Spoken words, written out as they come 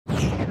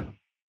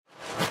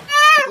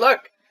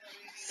look.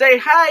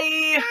 Say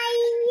hi.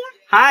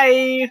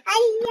 Hi.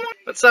 Hi.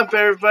 What's up,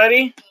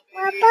 everybody?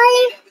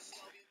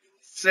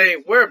 Say,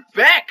 we're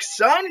back,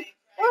 son.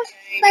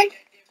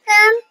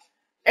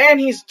 And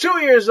he's 2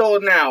 years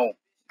old now.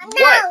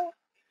 What?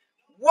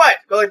 What?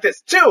 Go like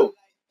this. 2.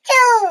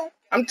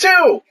 I'm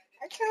 2.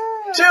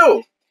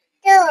 2.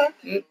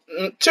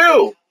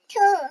 2.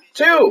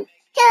 2.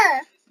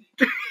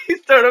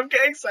 He's throwing up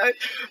gang signs.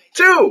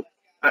 2.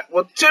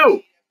 Well,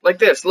 2. Like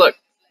this. Look.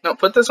 No,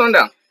 put this one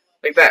down.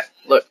 Like that.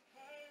 Look.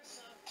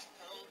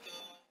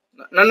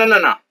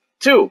 No.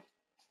 2.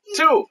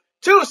 2.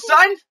 2,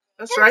 son.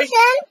 That's right.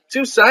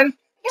 2, son.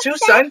 2,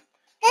 son.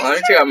 Oh,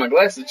 let me take out my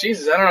glasses.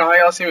 Jesus, I don't know how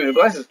y'all see me with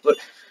glasses. Look.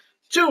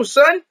 2,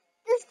 son.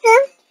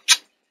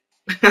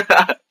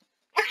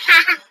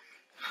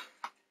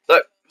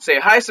 Look. Say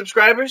hi,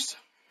 subscribers.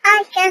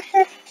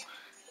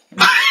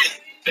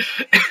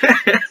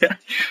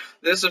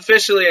 This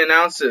officially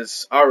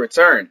announces our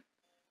return.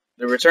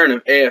 The return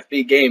of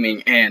AFB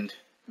Gaming and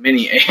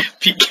mini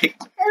AFB Gaming.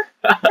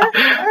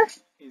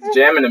 He's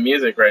jamming the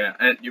music right now.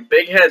 And your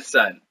big head,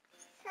 son.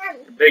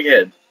 Your big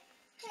head.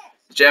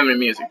 Jamming the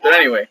music. But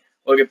anyway,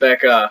 we'll get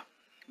back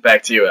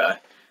to you. I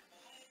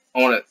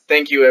want to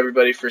thank you,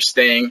 everybody, for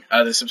staying.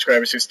 The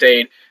subscribers who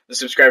stayed. The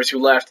subscribers who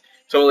left.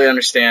 Totally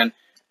understand.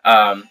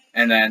 And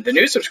then the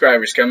new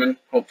subscribers coming,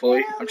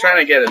 hopefully. I'm trying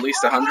to get at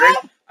least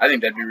 100. I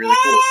think that'd be really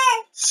cool.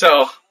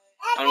 So,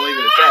 I'm going to leave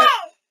it at that.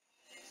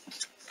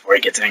 Before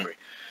he gets angry.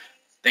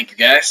 Thank you,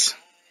 guys.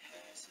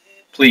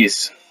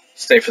 Please,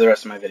 stay for the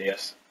rest of my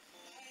videos.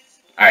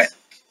 Alright.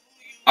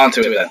 On to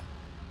it then.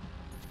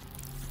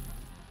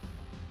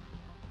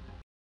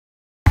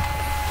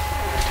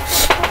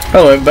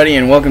 Hello, everybody,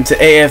 and welcome to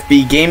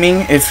AFB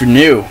Gaming if you're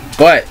new.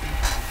 But,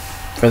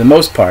 for the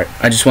most part,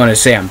 I just wanted to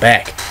say I'm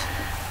back.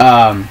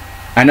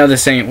 I know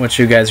this ain't what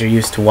you guys are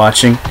used to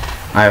watching.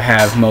 I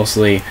have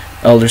mostly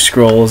Elder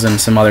Scrolls and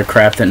some other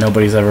crap that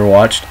nobody's ever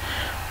watched.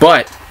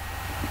 But,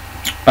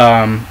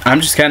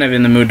 I'm just kind of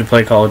in the mood to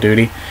play Call of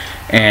Duty.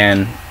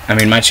 And, I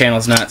mean, my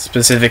channel's not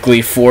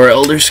specifically for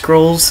Elder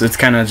Scrolls. It's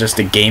kind of just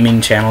a gaming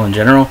channel in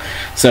general.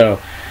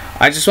 So,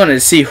 I just wanted to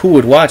see who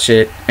would watch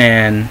it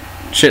and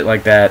shit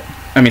like that.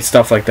 I mean,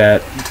 stuff like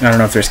that. I don't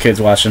know if there's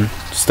kids watching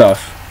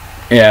stuff.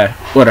 Yeah,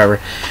 whatever.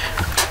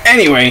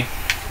 Anyway.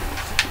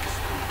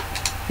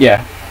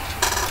 Yeah.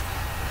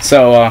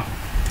 So, I'm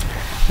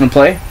gonna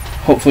play.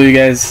 Hopefully you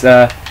guys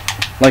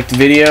like the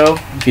video.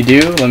 If you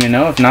do, let me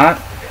know. If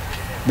not,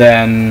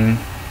 then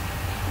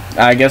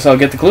I guess I'll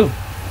get the clue.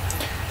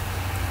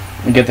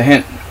 And get the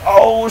hint.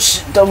 Oh,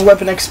 shit. Double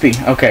weapon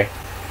XP. Okay.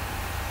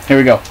 Here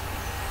we go.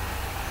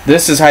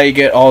 This is how you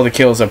get all the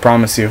kills, I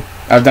promise you.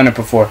 I've done it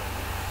before.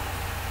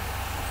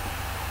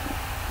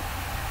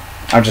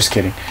 I'm just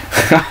kidding.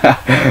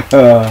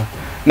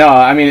 No,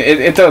 I mean,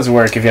 it does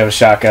work if you have a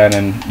shotgun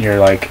and you're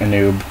like a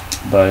noob,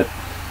 but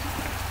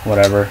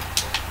whatever.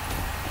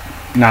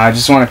 Nah, I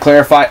just want to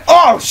clarify.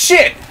 Oh,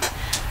 shit!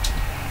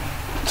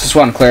 Just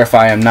want to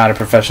clarify I'm not a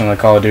professional at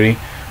Call of Duty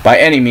by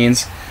any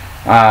means.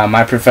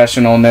 My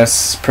professionalism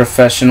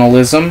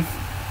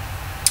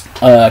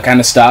kind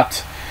of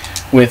stopped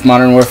with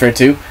Modern Warfare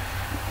 2.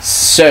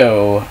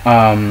 So,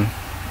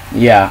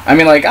 yeah. I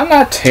mean, like, I'm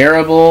not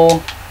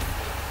terrible,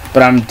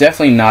 but I'm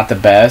definitely not the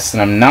best,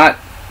 and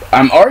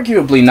I'm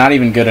arguably not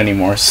even good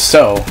anymore,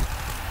 so,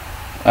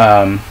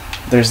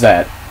 there's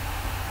that.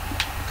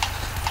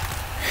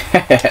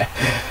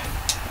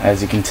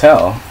 As you can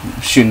tell,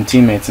 I'm shooting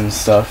teammates and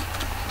stuff.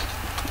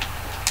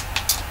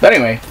 But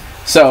anyway,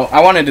 so,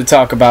 I wanted to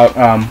talk about,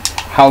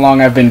 how long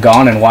I've been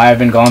gone and why I've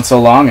been gone so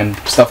long and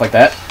stuff like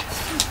that.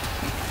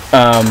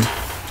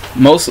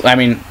 Most of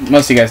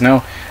you guys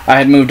know, I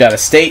had moved out of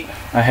state.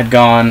 I had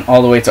gone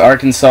all the way to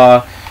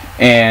Arkansas,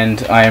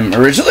 and I am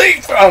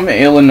originally from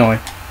Illinois.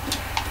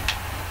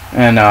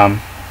 And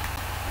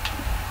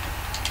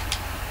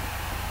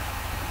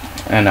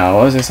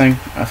what was I saying?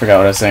 I forgot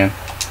what I was saying.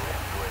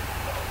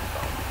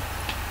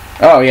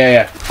 Oh,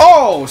 yeah.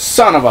 Oh,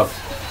 son of a...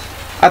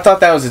 I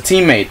thought that was a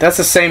teammate. That's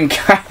the same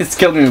guy that's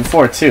killed me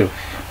before, too.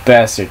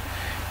 Bastard.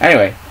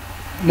 Anyway,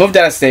 moved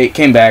out of state,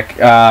 came back,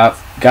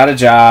 got a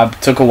job.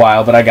 Took a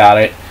while, but I got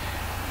it.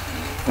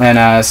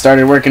 And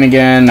started working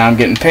again. Now I'm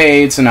getting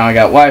paid, so now I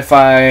got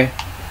Wi-Fi.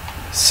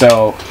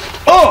 So...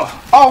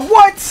 Oh,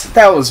 what?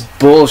 That was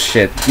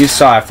bullshit. You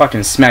saw I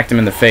fucking smacked him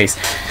in the face.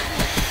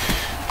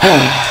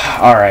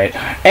 Alright.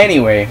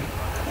 Anyway,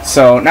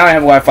 so now I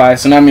have Wi-Fi,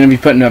 so now I'm going to be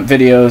putting up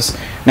videos.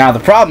 Now, the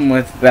problem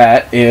with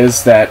that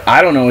is that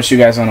I don't know what you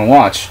guys want to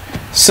watch.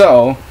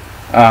 So,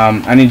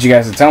 I need you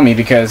guys to tell me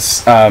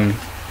because,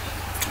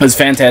 as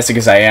fantastic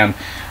as I am,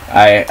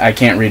 I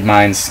can't read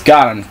minds.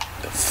 God, I'm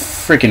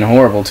freaking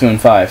horrible, 2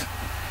 and 5.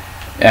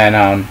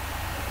 And,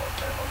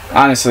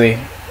 honestly...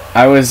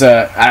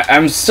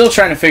 I'm still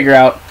trying to figure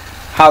out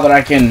how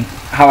I can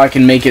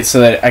make it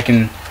so that I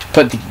can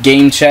put the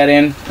game chat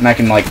in and I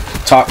can like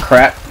talk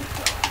crap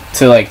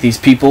to like these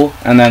people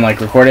and then like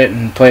record it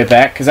and play it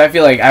back, because I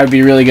feel like I would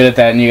be really good at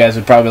that and you guys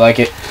would probably like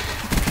it.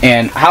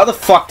 And how the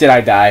fuck did I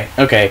die?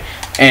 Okay,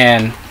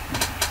 and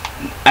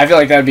I feel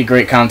like that would be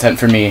great content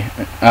for me.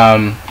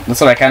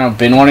 That's what I kind of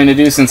been wanting to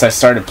do since I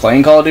started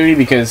playing Call of Duty,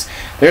 because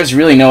there's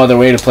really no other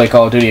way to play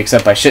Call of Duty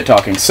except by shit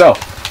talking. So,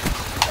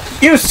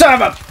 you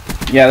son of a...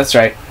 Yeah, that's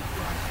right.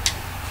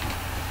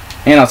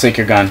 And I'll take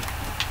your gun.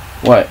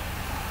 What?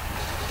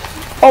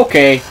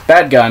 Okay,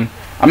 bad gun.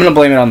 I'm gonna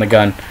blame it on the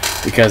gun,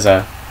 because,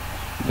 yeah,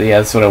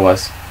 that's what it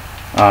was.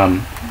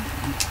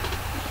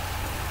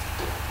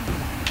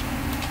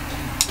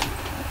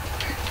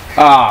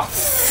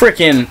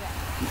 Frickin'...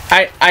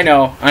 I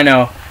know, I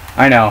know.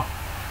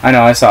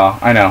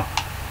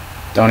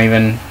 Don't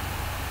even...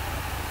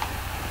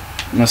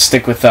 I'm gonna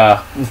stick with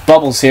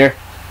Bubbles here.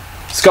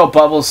 Let's go,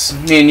 Bubbles,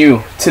 me and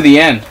you, to the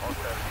end.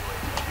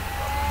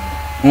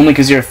 Only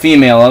because you're a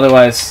female,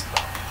 otherwise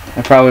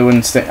I probably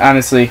wouldn't stay.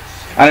 Honestly,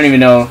 I don't even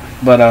know,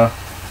 but,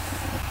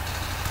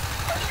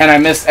 and I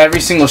missed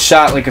every single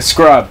shot like a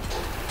scrub.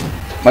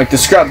 Like the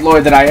scrub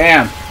lord that I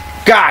am.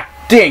 God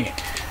dang it.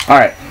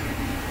 Alright.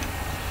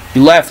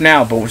 You laugh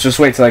now, but just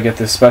wait till I get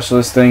this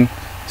specialist thing.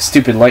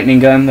 Stupid lightning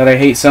gun that I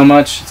hate so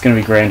much. It's gonna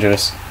be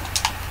grandiose.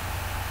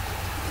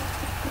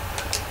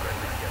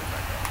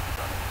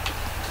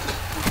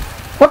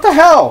 What the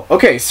hell?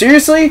 Okay,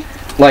 seriously?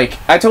 Like,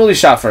 I totally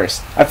shot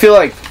first. I feel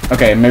like...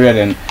 Okay, maybe I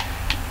didn't.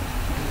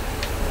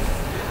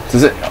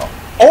 Does it...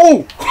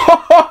 Oh!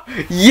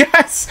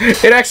 Yes!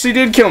 It actually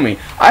did kill me.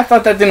 I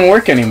thought that didn't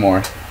work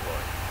anymore.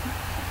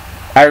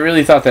 I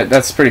really thought that...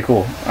 That's pretty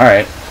cool.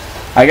 Alright.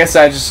 I guess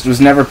I just was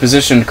never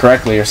positioned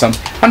correctly or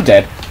something. I'm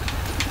dead.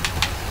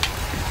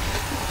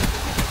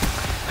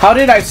 How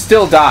did I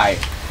still die?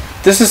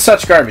 This is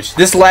such garbage.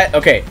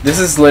 Okay, this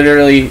is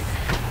literally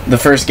the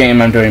first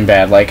game I'm doing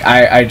bad. Like,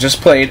 I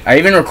just played. I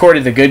even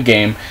recorded the good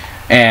game,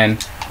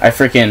 and I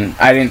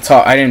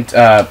didn't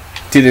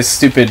do this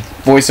stupid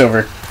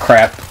voiceover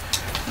crap.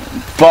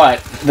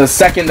 But the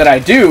second that I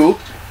do,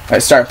 I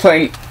start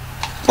playing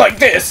like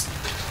this.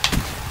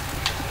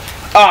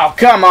 Oh,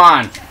 come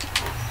on.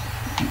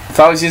 If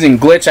I was using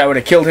glitch, I would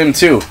have killed him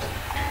too.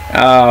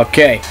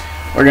 Okay,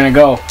 we're gonna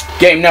go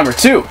game number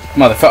 2,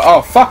 motherfucker.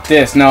 Oh, fuck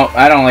this. No,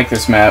 I don't like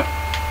this map.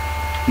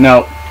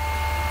 No.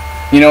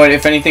 You know what?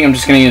 If anything, I'm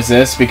just gonna use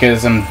this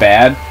because I'm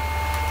bad.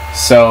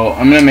 So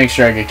I'm gonna make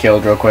sure I get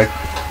killed real quick.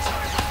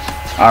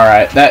 All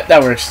right,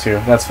 that works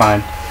too. That's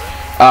fine.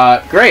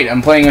 Great.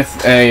 I'm playing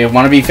with a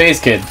wannabe phase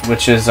kid,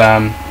 which is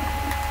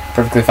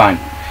perfectly fine.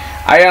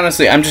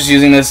 I'm just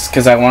using this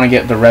because I want to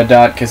get the red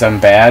dot because I'm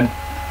bad.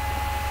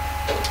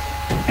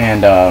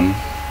 And,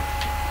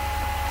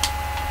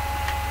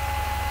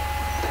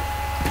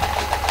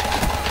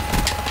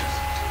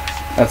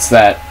 that's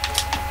that.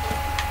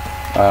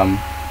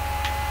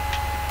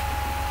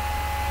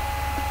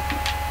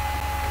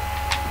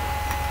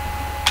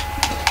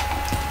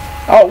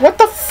 Oh, what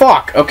the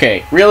fuck?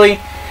 Okay, really?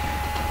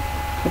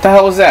 What the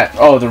hell was that?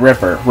 Oh, the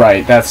Ripper.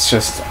 Right, that's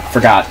just...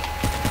 Forgot.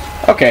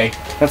 Okay,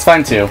 that's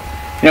fine too.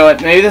 You know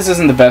what? Maybe this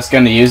isn't the best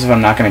gun to use if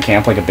I'm not gonna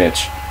camp like a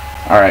bitch.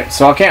 Alright,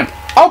 so I'll camp.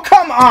 Oh,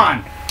 come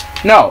on!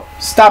 No,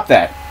 stop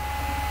that.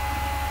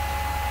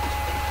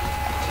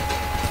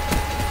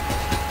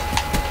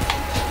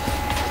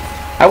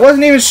 I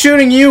wasn't even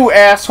shooting you,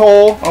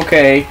 asshole.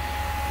 Okay.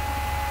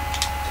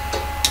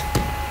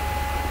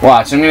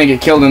 Watch, I'm gonna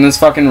get killed in this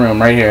fucking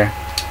room right here.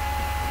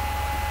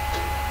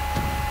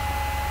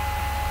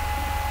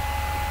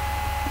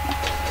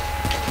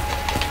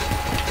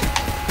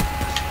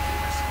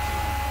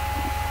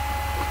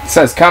 It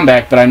says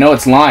comeback, but I know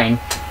it's lying.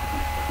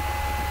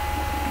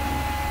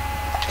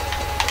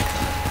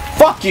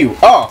 Fuck you!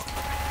 Oh!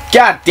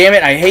 God damn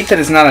it, I hate that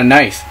it's not a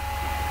knife.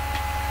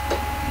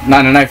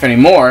 Not a knife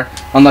anymore,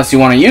 unless you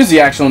want to use the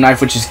actual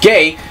knife, which is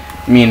gay.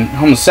 I mean,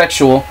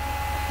 homosexual.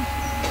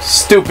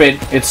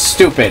 Stupid. It's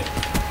stupid.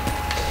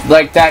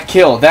 Like that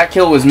kill. That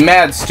kill was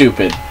mad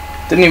stupid.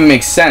 Didn't even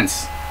make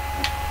sense.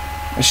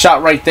 I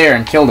shot right there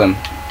and killed him.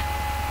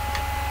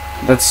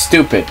 That's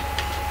stupid.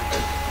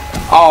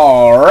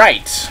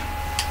 Alright.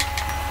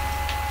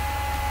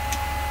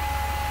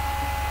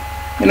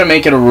 I'm gonna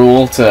make it a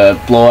rule to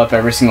blow up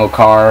every single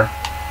car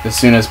as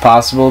soon as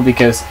possible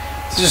because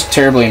it's just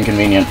terribly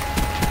inconvenient.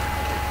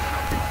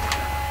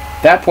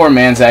 That poor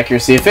man's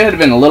accuracy, if it had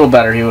been a little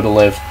better, he would have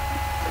lived.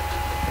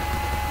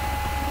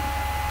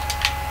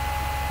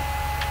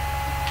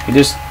 He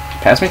just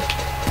passed me?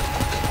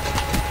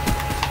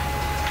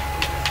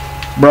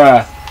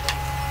 Bruh.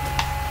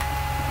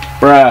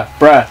 Bruh.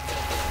 Bruh.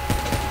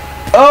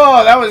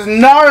 Oh, that was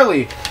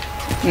gnarly!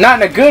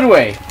 Not in a good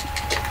way.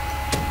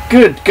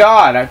 Good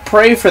God, I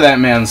pray for that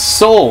man's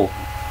soul.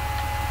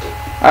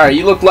 Alright,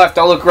 you look left,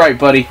 I'll look right,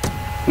 buddy.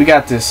 We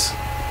got this.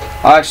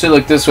 I'll actually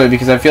look this way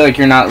because I feel like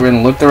you're not going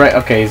to look the right...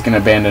 Okay, he's going to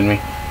abandon me.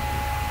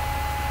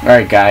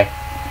 Alright, guy.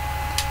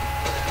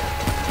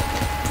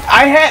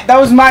 That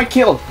was my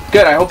kill.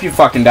 Good, I hope you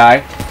fucking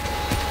die.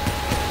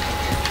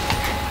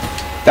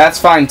 That's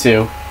fine,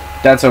 too.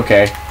 That's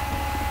okay.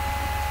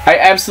 I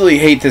absolutely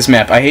hate this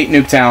map. I hate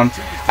Nuketown.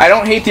 I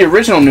don't hate the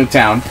original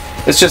Nuketown.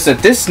 It's just that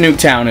this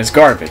Nuketown is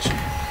garbage.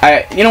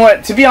 You know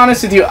what? To be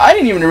honest with you, I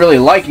didn't even really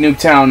like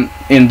Nuketown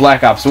in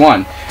Black Ops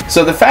 1.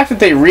 So the fact that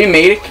they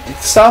remade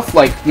stuff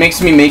like makes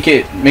me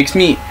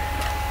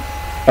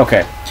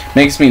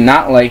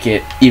not like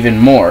it even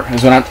more.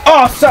 Is when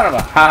I'm son of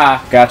a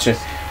haha gotcha.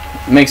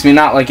 Makes me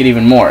not like it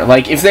even more.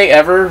 Like if they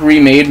ever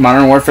remade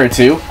Modern Warfare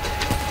 2,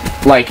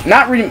 like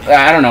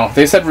I don't know.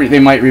 They said they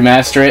might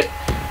remaster it,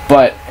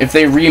 but if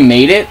they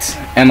remade it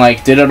and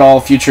like did it all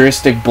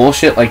futuristic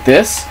bullshit like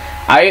this,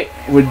 I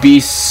would be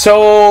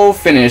so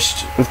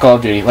finished with Call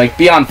of Duty, like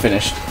beyond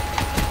finished.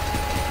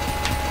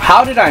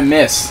 How did I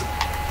miss?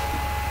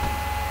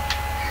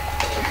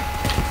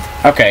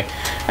 Okay.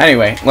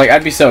 Anyway, like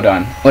I'd be so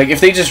done. Like if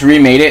they just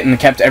remade it and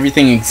kept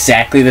everything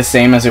exactly the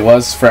same as it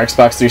was for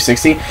Xbox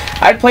 360,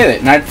 I'd play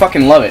it and I'd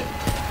fucking love it.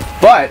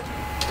 But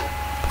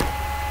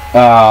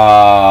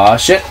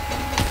shit.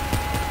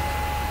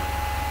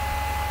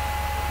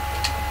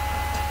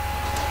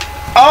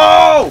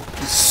 Oh,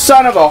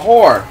 son of a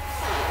whore.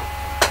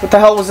 What the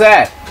hell was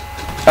that?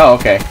 Oh,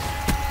 okay.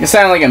 It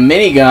sounded like a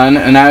minigun,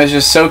 and I was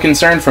just so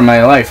concerned for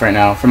my life right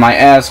now, for my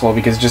asshole,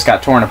 because it just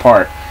got torn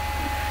apart.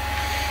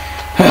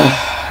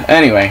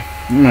 Anyway,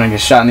 I'm gonna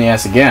get shot in the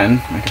ass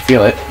again. I can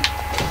feel it.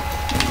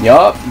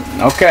 Yup.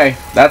 Okay,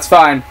 that's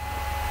fine.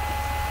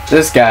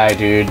 This guy,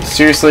 dude.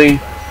 Seriously?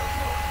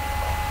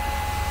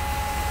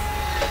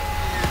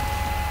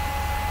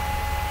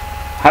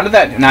 How did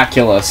that not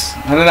kill us?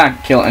 How did that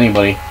not kill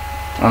anybody?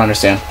 I don't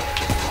understand.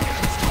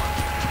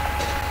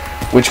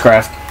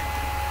 Witchcraft.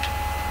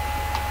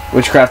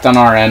 Witchcraft on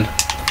our end.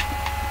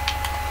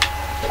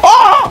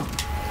 Oh!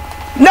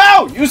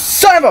 No! You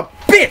son of a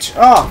bitch!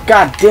 Oh,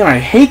 god damn, I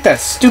hate that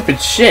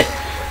stupid shit.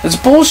 That's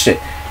bullshit.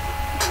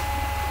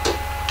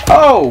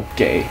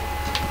 Okay.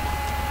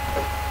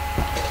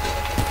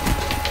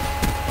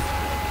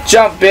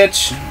 Jump,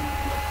 bitch.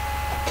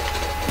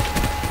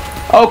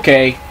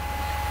 Okay.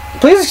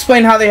 Please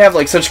explain how they have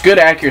like such good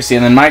accuracy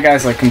and then my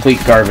guy's like complete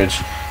garbage.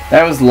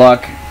 That was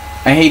luck.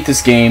 I hate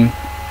this game.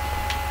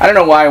 I don't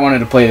know why I wanted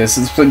to play this.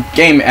 This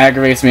game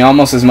aggravates me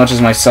almost as much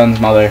as my son's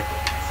mother.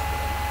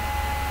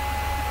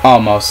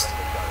 Almost.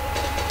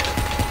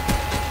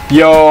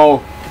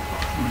 Yo.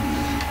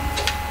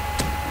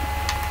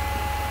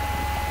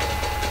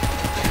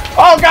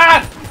 Oh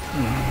god!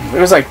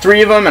 There was like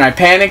 3 of them and I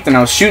panicked and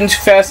I was shooting too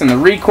fast and the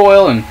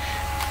recoil and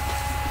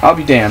I'll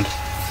be damned.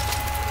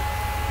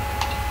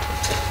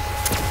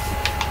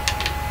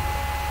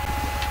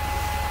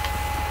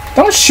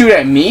 Don't shoot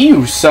at me,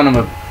 you son of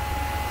a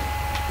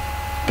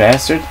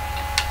bastard.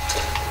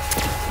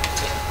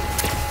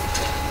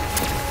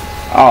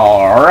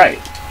 Alright.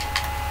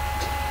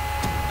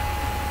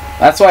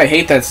 That's why I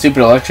hate that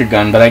stupid electric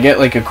gun, but I get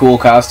like a cool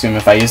costume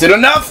if I use it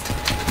enough!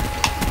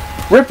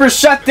 Ripper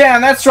shut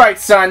down, that's right,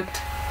 son!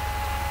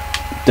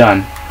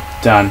 Done.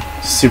 Done.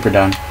 Super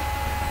done.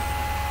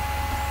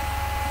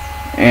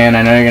 And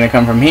I know you're gonna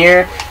come from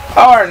here.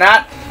 Or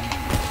not.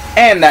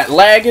 And that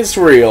lag is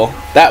real.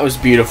 That was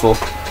beautiful.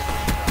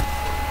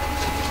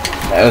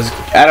 That was,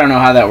 I don't know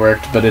how that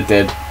worked, but it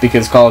did.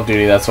 Because Call of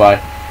Duty, that's why.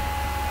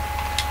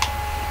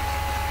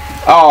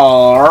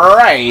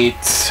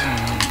 Alright.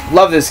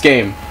 Love this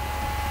game.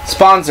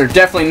 Spawns are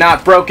definitely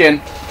not broken.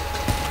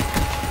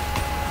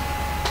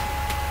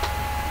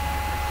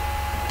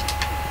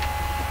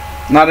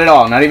 Not at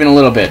all. Not even a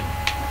little bit.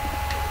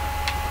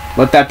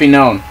 Let that be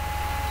known.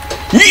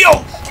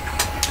 Yo!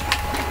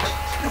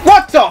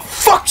 What the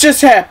fuck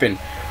just happened?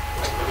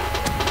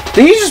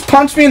 Did he just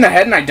punch me in the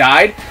head and I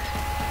died?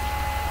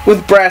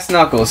 With brass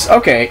knuckles.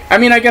 Okay, I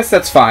mean, I guess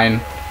that's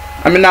fine.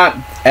 I'm not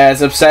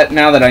as upset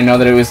now that I know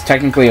that it was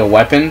technically a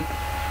weapon.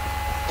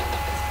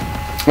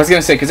 I was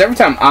gonna say, because every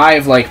time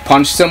I've, like,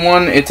 punched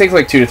someone, it takes,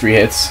 like, 2 to 3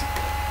 hits.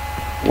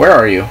 Where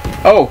are you?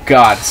 Oh,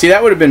 God. See,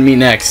 that would have been me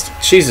next.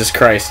 Jesus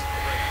Christ.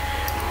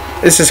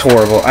 This is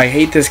horrible. I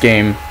hate this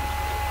game.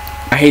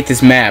 I hate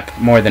this map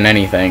more than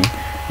anything.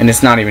 And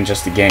it's not even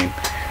just a game.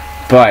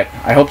 But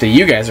I hope that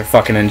you guys are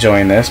fucking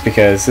enjoying this,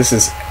 because this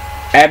is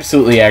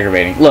absolutely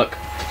aggravating. Look.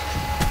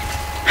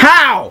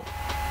 How?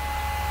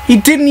 He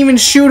didn't even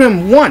shoot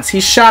him once. He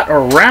shot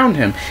around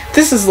him.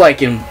 This is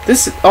like in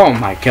this. Oh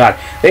my god!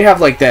 They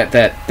have like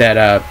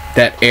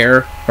that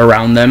air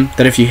around them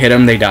that if you hit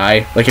them they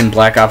die. Like in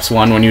Black Ops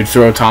 1 when you'd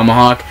throw a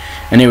tomahawk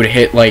and it would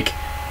hit like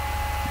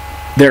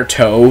their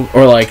toe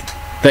or like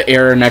the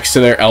air next to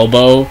their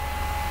elbow,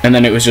 and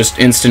then it was just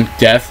instant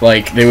death.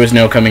 Like there was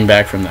no coming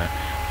back from that.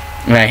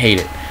 And I hate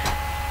it.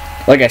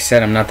 Like I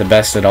said, I'm not the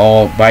best at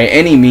all by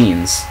any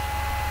means,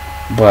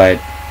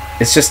 but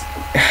it's just.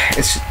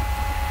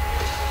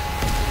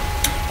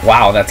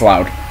 Wow, that's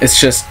loud.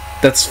 It's just,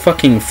 that's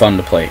fucking fun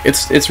to play.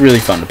 It's really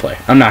fun to play.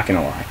 I'm not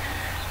gonna lie.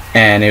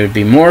 And it would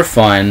be more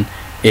fun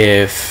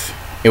if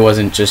it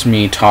wasn't just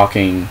me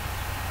talking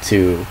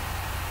to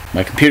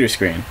my computer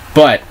screen.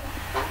 But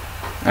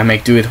I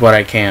make do with what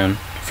I can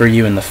for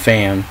you and the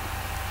fam.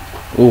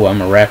 Ooh,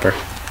 I'm a rapper.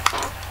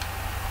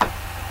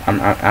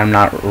 I'm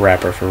not a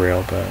rapper for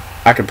real, but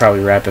I could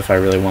probably rap if I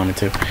really wanted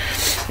to.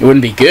 It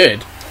wouldn't be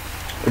good.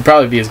 It would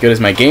probably be as good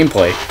as my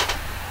gameplay.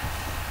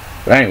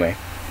 But anyway,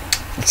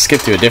 let's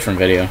skip to a different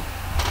video.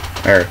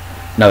 Or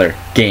another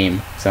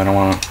game, so I don't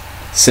want to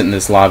sit in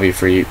this lobby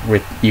for you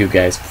with you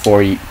guys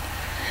before you.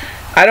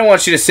 I don't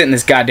want you to sit in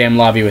this goddamn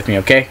lobby with me,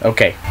 okay?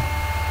 Okay.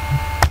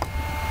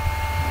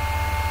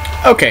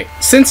 Okay,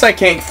 since I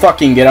can't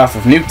fucking get off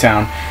of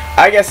Nuketown,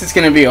 I guess it's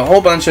gonna be a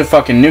whole bunch of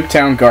fucking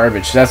Nuketown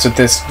garbage. That's what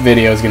this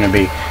video is gonna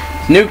be.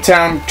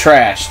 Nuketown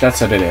trash.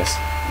 That's what it is.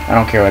 I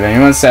don't care what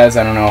anyone says.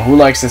 I don't know who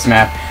likes this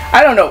map.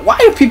 I don't know. Why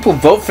do people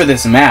vote for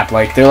this map?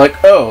 Like, they're like,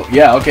 oh,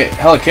 yeah, okay,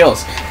 hella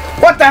kills.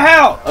 What the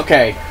hell?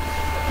 Okay.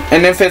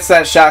 And if it's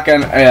that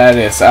shotgun, yeah, it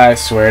is. I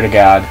swear to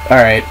God.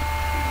 Alright.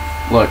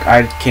 Look,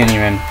 I can't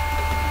even.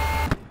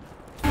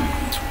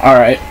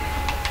 Alright.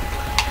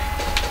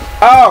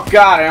 Oh,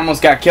 God, I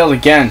almost got killed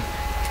again.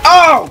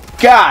 Oh,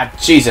 God,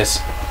 Jesus.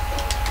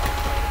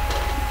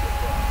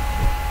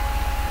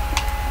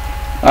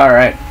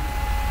 Alright.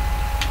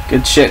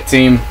 Good shit,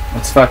 team.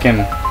 Let's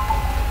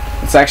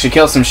actually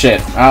kill some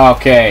shit.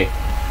 Okay.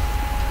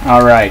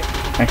 Alright.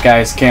 That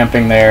guy's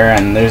camping there,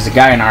 and there's a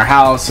guy in our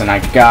house, and I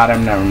got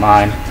him. Never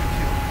mind.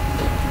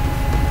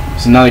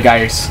 There's another guy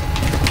who's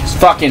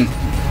fucking...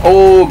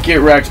 Oh,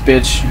 get wrecked,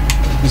 bitch.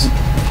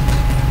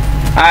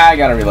 I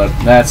gotta reload.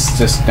 That's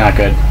just not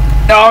good.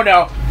 No,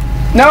 no.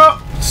 No!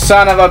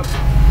 Son of a...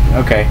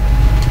 Okay.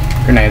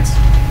 Grenades.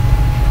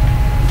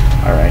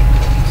 Alright.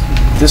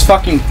 This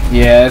fucking...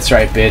 Yeah, that's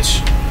right, bitch.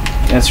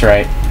 That's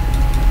right.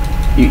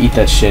 You eat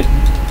that shit.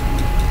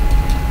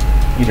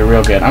 Eat it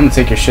real good. I'm gonna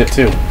take your shit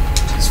too.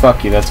 Cause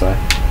fuck you, that's why.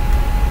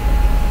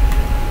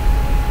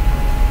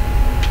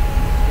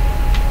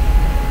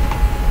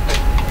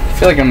 I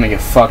feel like I'm gonna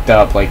get fucked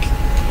up, like...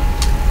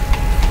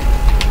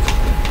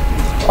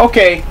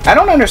 Okay, I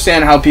don't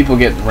understand how people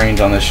get range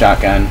on this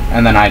shotgun,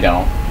 and then I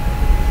don't.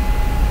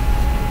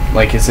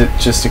 Like, is it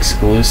just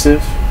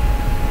exclusive?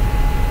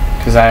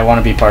 Because I want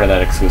to be part of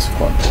that exclusive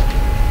club.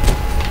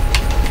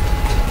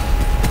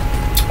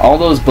 All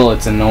those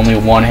bullets and only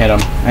one hit him,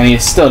 and he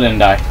still didn't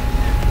die.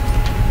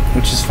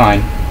 Which is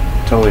fine.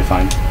 Totally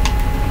fine.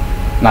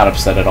 Not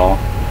upset at all.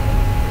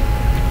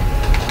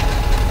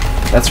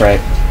 That's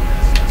right.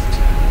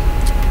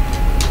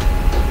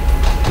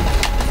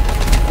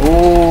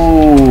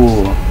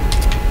 Ooh.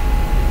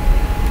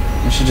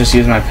 I should just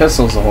use my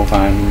pistols the whole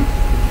time.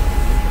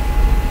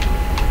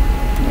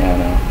 Yeah,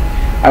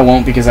 no. I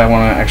won't because I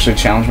want to actually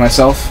challenge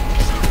myself.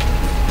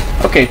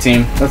 Okay,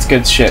 team. That's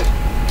good shit.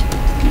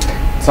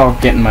 Let's all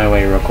get in my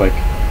way real quick.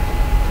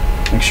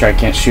 Make sure I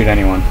can't shoot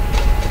anyone.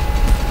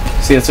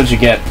 See, that's what you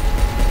get.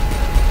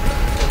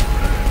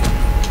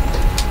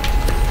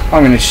 Oh,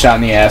 I'm gonna get shot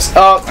in the ass.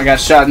 Oh, I got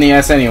shot in the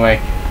ass anyway.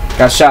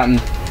 Got shot in...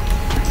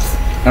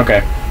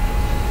 Okay.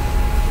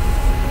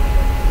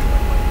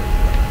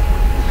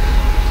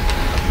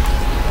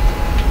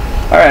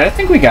 Alright, I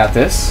think we got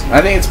this.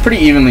 I think it's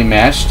pretty evenly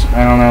matched.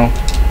 I don't know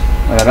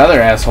where that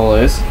other asshole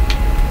is.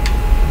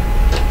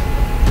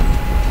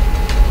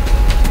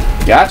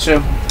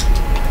 Gotcha.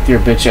 You're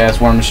a bitch ass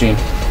war machine.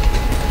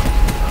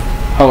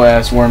 Ho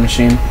ass war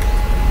machine.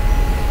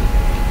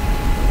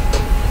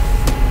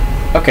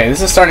 Okay,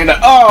 this is starting to...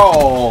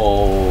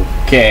 Oh!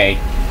 Okay.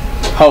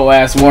 Ho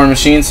ass war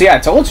machine. See, I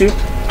told you.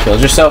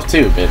 Killed yourself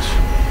too, bitch.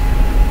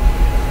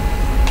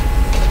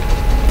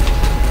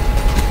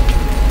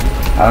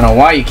 I don't know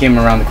why you came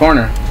around the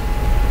corner.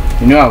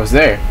 You knew I was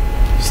there.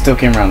 You still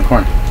came around the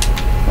corner.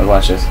 Look,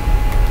 watch this.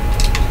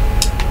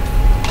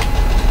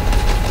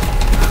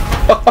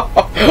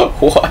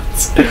 What?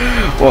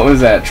 What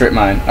was that? Trip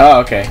mine. Oh,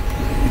 okay.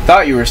 You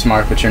thought you were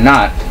smart, but you're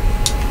not.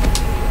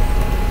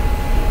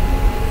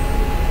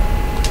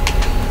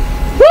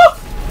 Woo!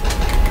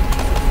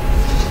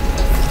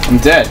 I'm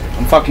dead.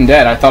 I'm fucking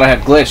dead. I thought I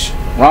had glitch.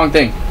 Wrong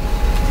thing.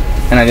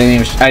 And I didn't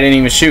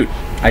even shoot.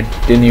 I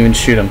didn't even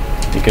shoot him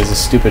because of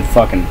stupid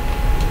fucking...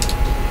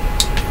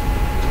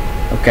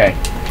 Okay.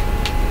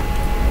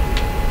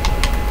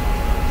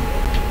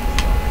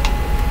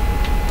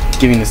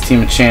 Giving this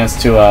team a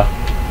chance to,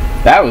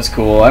 that was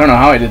cool. I don't know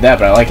how I did that,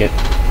 but I like it.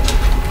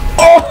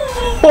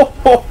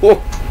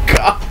 Oh,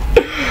 God.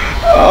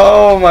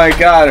 Oh, my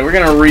God. We're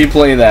gonna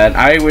replay that.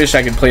 I wish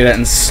I could play that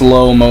in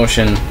slow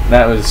motion.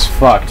 That was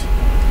fucked.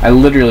 I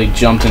literally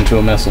jumped into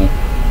a missile.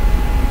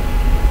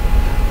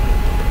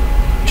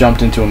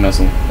 Jumped into a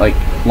missile. Like,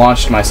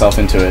 launched myself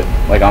into it.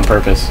 Like, on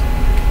purpose.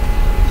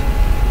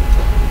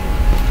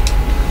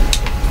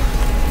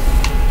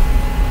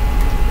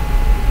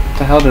 What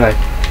the hell did I...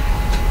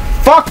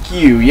 Fuck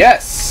you!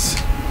 Yes!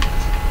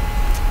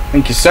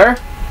 Thank you, sir.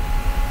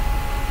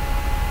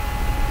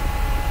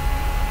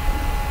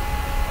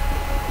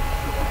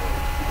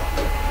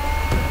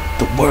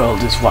 The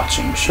world is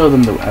watching. Show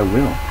them the... I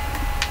will.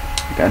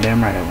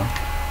 Goddamn right I will.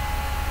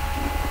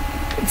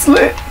 It's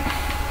lit.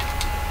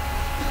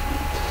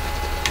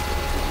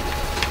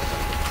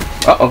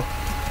 Uh-oh.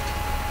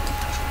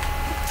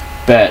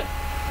 Bet.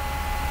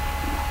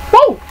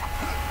 Whoa!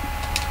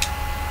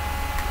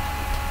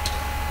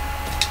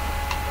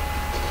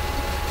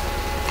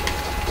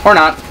 Or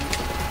not.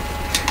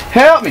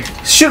 Help me!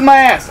 Shoot my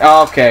ass!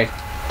 Oh, okay.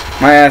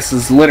 My ass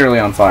is literally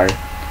on fire.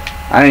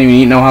 I didn't even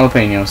eat no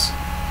jalapenos.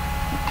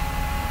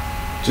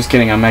 Just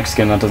kidding, I'm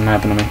Mexican. That doesn't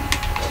happen to me.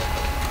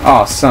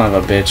 Oh, son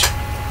of a bitch.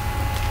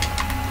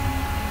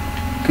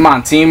 Come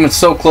on, team. It's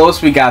so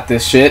close. We got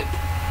this shit.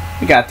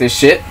 We got this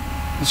shit.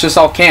 Let's just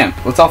all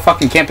camp. Let's all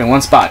fucking camp in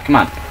one spot. Come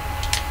on.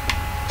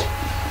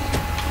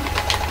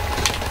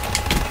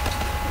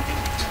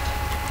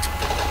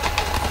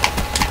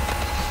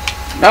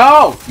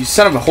 No! You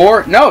son of a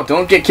whore. No,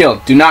 don't get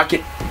killed. Do not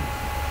get...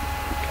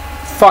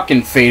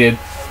 Fucking faded.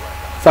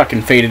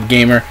 Fucking faded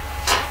gamer.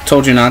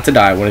 Told you not to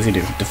die. What does he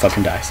do? He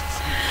fucking dies.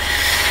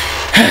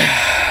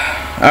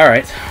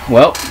 Alright.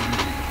 Well.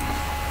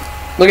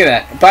 Look at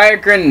that. Buy a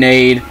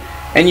grenade.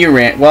 And you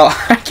ran. Well,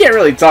 I can't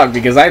really talk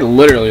because I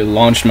literally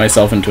launched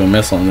myself into a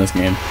missile in this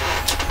game.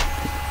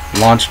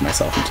 Launched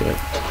myself into it.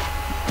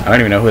 I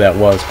don't even know who that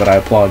was, but I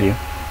applaud you.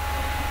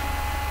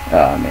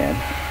 Oh, man.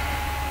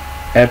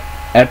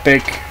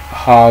 Epic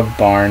Hog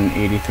Barn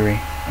 83.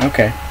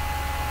 Okay.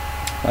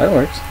 That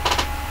works.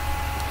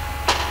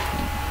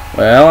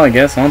 Well, I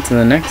guess on to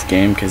the next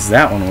game, because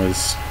that one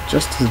was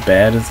just as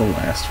bad as the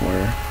last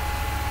were.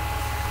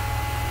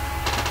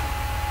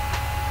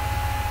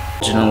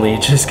 Originally,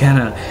 just kind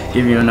of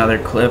give you another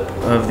clip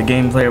of the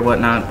gameplay or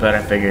whatnot, but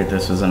I figured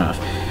this was enough.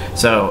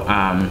 So,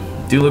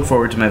 do look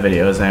forward to my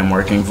videos. I am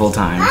working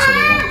full-time, so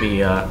they won't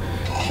be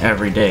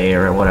every day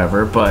or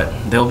whatever,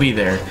 but they'll be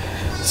there.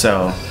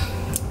 So,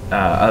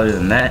 other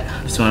than that,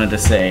 I just wanted to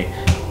say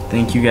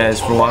thank you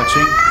guys for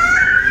watching,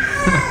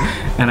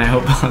 and I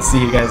hope I'll see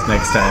you guys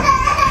next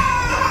time.